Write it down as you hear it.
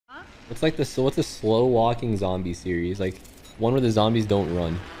What's like the what's a slow walking zombie series? Like one where the zombies don't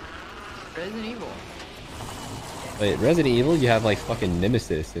run. Resident Evil. Wait, Resident Evil, you have like fucking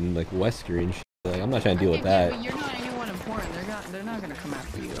Nemesis and like Wesker and shit. Like I'm not trying to deal with that. But you're not anyone important. They're not gonna come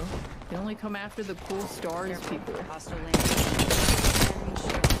after you. They only come after the cool stars people.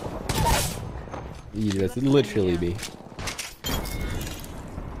 Yeah, that's literally me.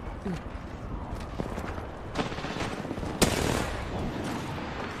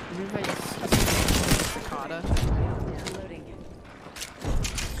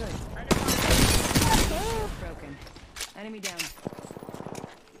 Enemy down.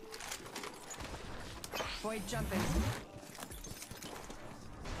 Void jumping.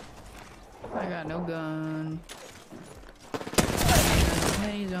 I got no gun.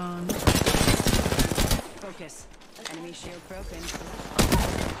 He's on. Focus. Enemy shield broken.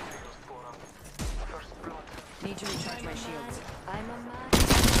 Need to recharge my shields. I'm on my.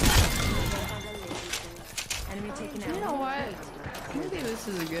 Enemy taken out. You know what? Maybe this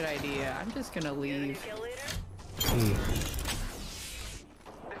is a good idea. I'm just gonna leave. Hmm.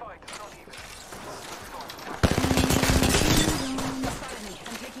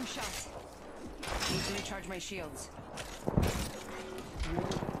 I'm taking shots. Need to recharge my shields.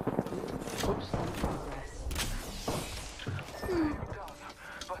 Oops.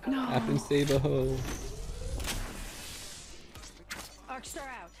 No. Captain Save a Ho. Arc star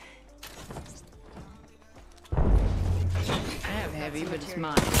out. I have heavy, but it's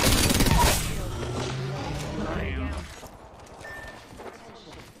mine.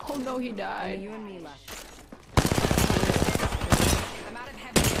 Oh no, he died. You and me left. I'm out of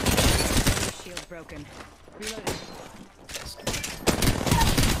heavy. Shield broken. Reloading.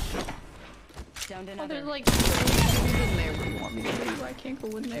 Down to Oh, another. there's like enemies in there. What do you want me to do? I can't go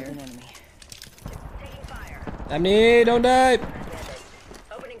in there. An enemy. Taking fire. Damn, don't die.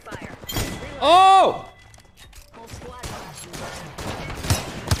 Opening fire. Oh! Whole squad.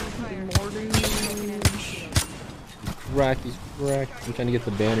 Cracked, he's cracked. I'm trying to get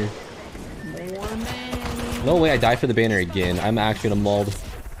the banner. More men. No way I died for the banner again. I'm actually in a mold.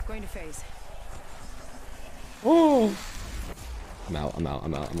 Going to phase. Oh! I'm out, I'm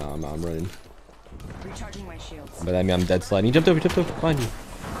running. Recharging my shields. But I mean, I'm dead sliding. He jumped over, behind you.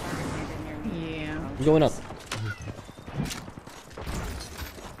 Yeah. I'm going up.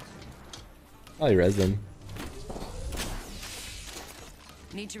 Probably res them.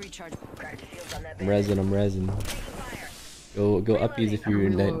 Need to recharge. I'm resin. Go uppies if you're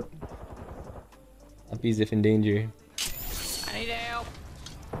in danger. Uppies if in danger. I need help.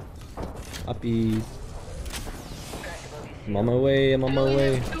 Uppies. I'm on my way, I'm on my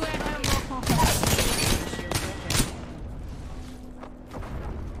way.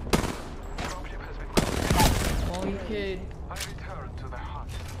 Oh, you kid.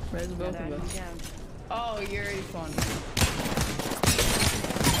 Where's both of us? Oh, you're already spawned.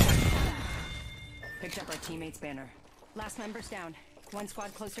 Picked up our teammate's banner. Last member's down. One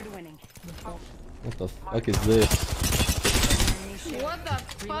squad closer to winning. What the fuck is this? What the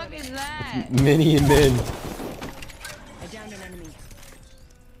fuck is that? Mini and min. I downed an enemy.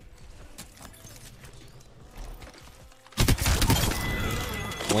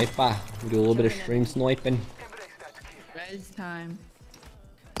 Sniper. We do a little bit of stream sniping. Res time.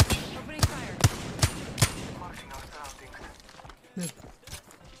 Opening fire.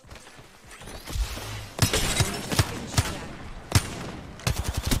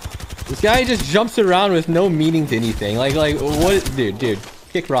 This guy just jumps around with no meaning to anything. Like what? Dude,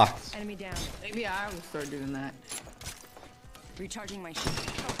 kick rocks. Enemy down. Maybe I will start doing that. Recharging my shield.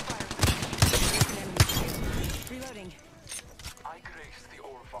 Reloading. I grace the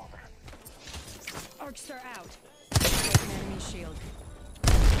All Father. Arc star out. Broken enemy shield.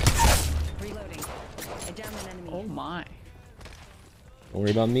 Reloading. I downed an enemy. Oh my. Don't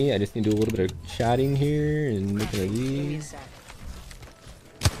worry about me. I just need to do a little bit of chatting here and making of these.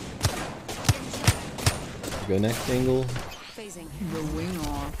 Go next angle. Phasing. The wing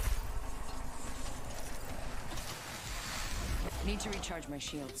off. Need to recharge my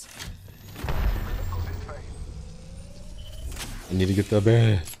shields. I need to get the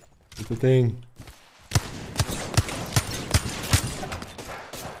bear. Get the thing.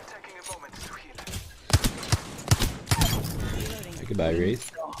 Taking a moment to heal. Reloading. Goodbye,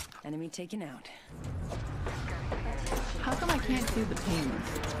 Wraith. Enemy taken out. How come I can't see the pings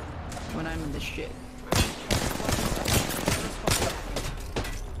when I'm in the shit?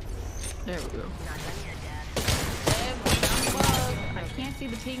 There we go. I can't see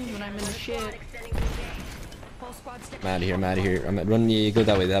the pings when I'm in the shit. I'm out of here, I'm out of here. I'm running. Yeah, go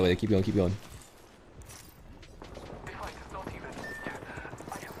that way. Keep going. The fight is not even yet.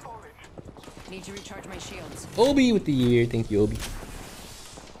 I have fallen. Need to recharge my shields. Obi with the year. Thank you, Obi.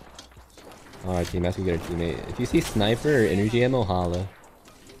 Alright, team. Let's go get our teammate. If you see sniper or energy ammo, holla.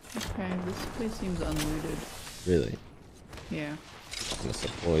 Okay, this place seems unlooted. Really? Yeah. That's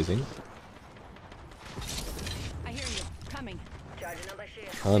surprising. I hear you. Coming.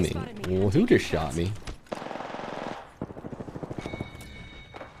 Coming. Well, who just shot me?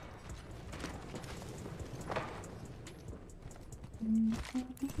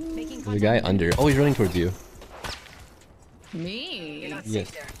 Making There's a guy under. Oh, he's running towards you. Me?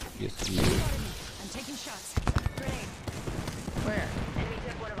 Yes. Yes, you. I'm taking shots. Grenade. Where?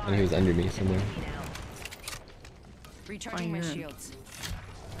 And he was under me somewhere. Recharging my Fine, shields.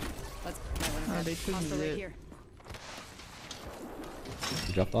 Let's. Oh, they took Hostile me right there. here.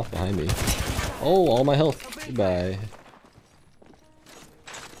 He dropped off behind me. Oh, all my health. Goodbye.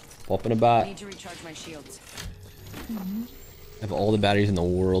 Popping a bat. Need to recharge my shields. I have all the batteries in the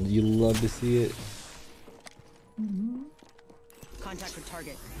world. You love to see it. Contact with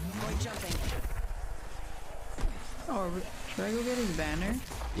target. Void jumping. Oh, should I go get his banner?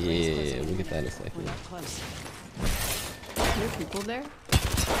 Yeah, we'll get that in a We're second. not close. Are there people there?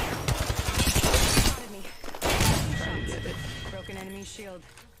 Spotted me. Trying to get it. Broken enemy shield.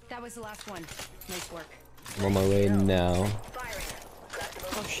 That was the last one. Nice work. I'm on my way now.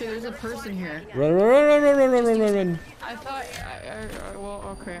 Oh shit, there's a person here. Run, run, run, run, run, run, run, run, run, run. I thought,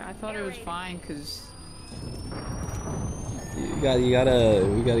 well, okay, I thought it was fine, cause... You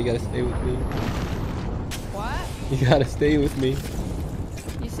gotta stay with me. What? You gotta stay with me.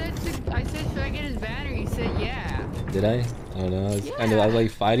 You said, I said, should I get his banner? You said, yeah. Did I? I don't know. I was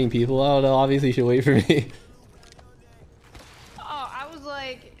like fighting people. I don't know. Obviously, you should wait for me. Oh, I was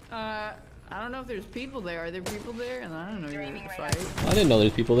like, I don't know if there's people there. Are there people there? And I don't know you're gonna fight. I didn't know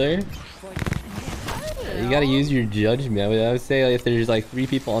there's people there. You gotta use your judgment. I would say like, if there's like 3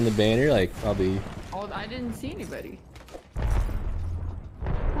 people on the banner, like probably. Oh, I didn't see anybody.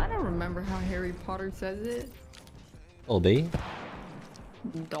 I don't remember how Harry Potter says it. Olby.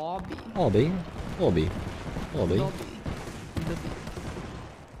 Dobby. Olby. Olby. Olby. Dobby.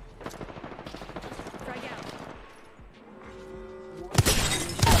 Frag out.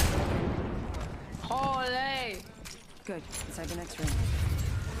 Holy! Good. Inside the next room.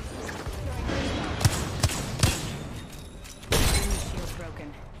 Enemy shield broken.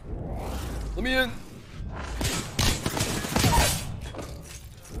 Let me in.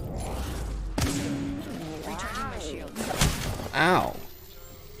 Recharging my shield. Ow.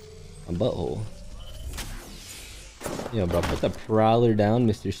 My butthole. Yo, bro, put the prowler down,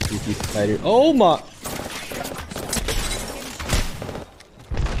 Mr. Spooky Spider. Oh my!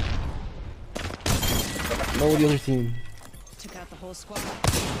 No, the other team. Took out the whole squad.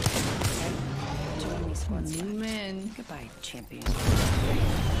 Two enemy squads left. Man. Goodbye, champion.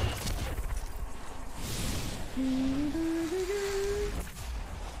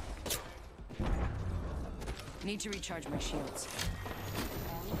 Need to recharge my shields.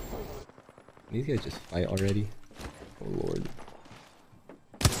 These guys just fight already. Oh lord.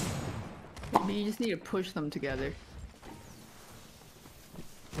 Maybe you just need to push them together.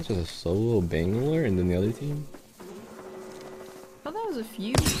 That's just a solo Bangler and then the other team? I thought that was a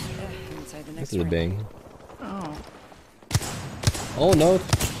few. Inside the This next is a room. bang. Oh. Oh no,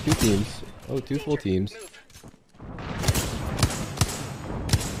 it's 2 teams. Oh, 2 full teams.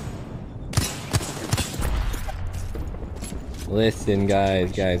 Listen,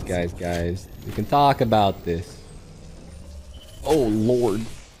 guys. We can talk about this. Oh lord.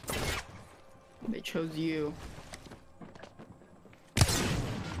 They chose you.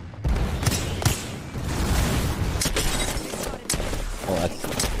 Oh,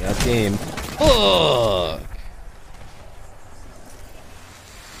 that's game. Fuck.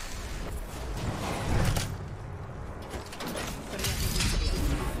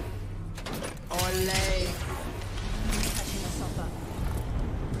 Olay. Catching myself up.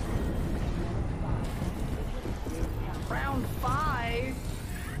 Round 5.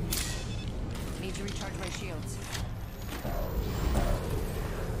 Need to recharge my shields.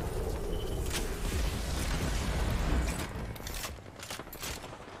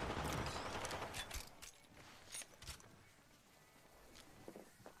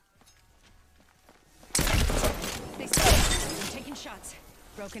 They I'm taking shots.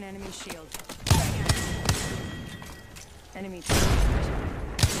 Broken enemy shield. Enemy.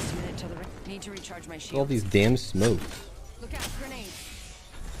 Just a minute till the need to recharge my shield. All these damn smokes. Look out, grenade.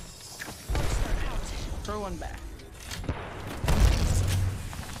 Throw one back.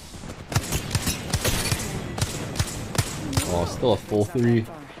 Oh, still a full 3.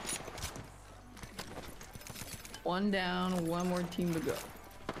 One down, one more team to go.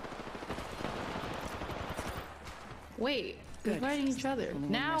 Wait, they're fighting each other. Only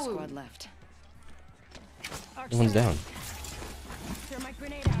one Now. more squad left. One's down. Throw my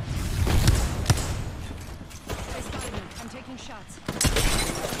grenade out. They spotted me. I'm taking shots.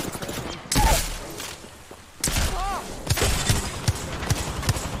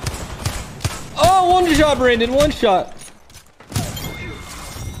 Oh, one shot, Brandon. One shot.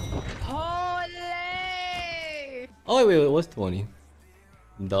 Holy! Oh, wait, it was 20.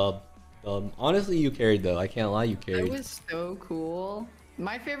 Dub. Honestly, you carried, though. I can't lie, you That carried. was so cool.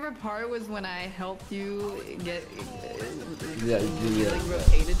 My favorite part was when I helped you get like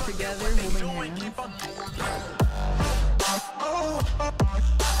rotated together, holding hands.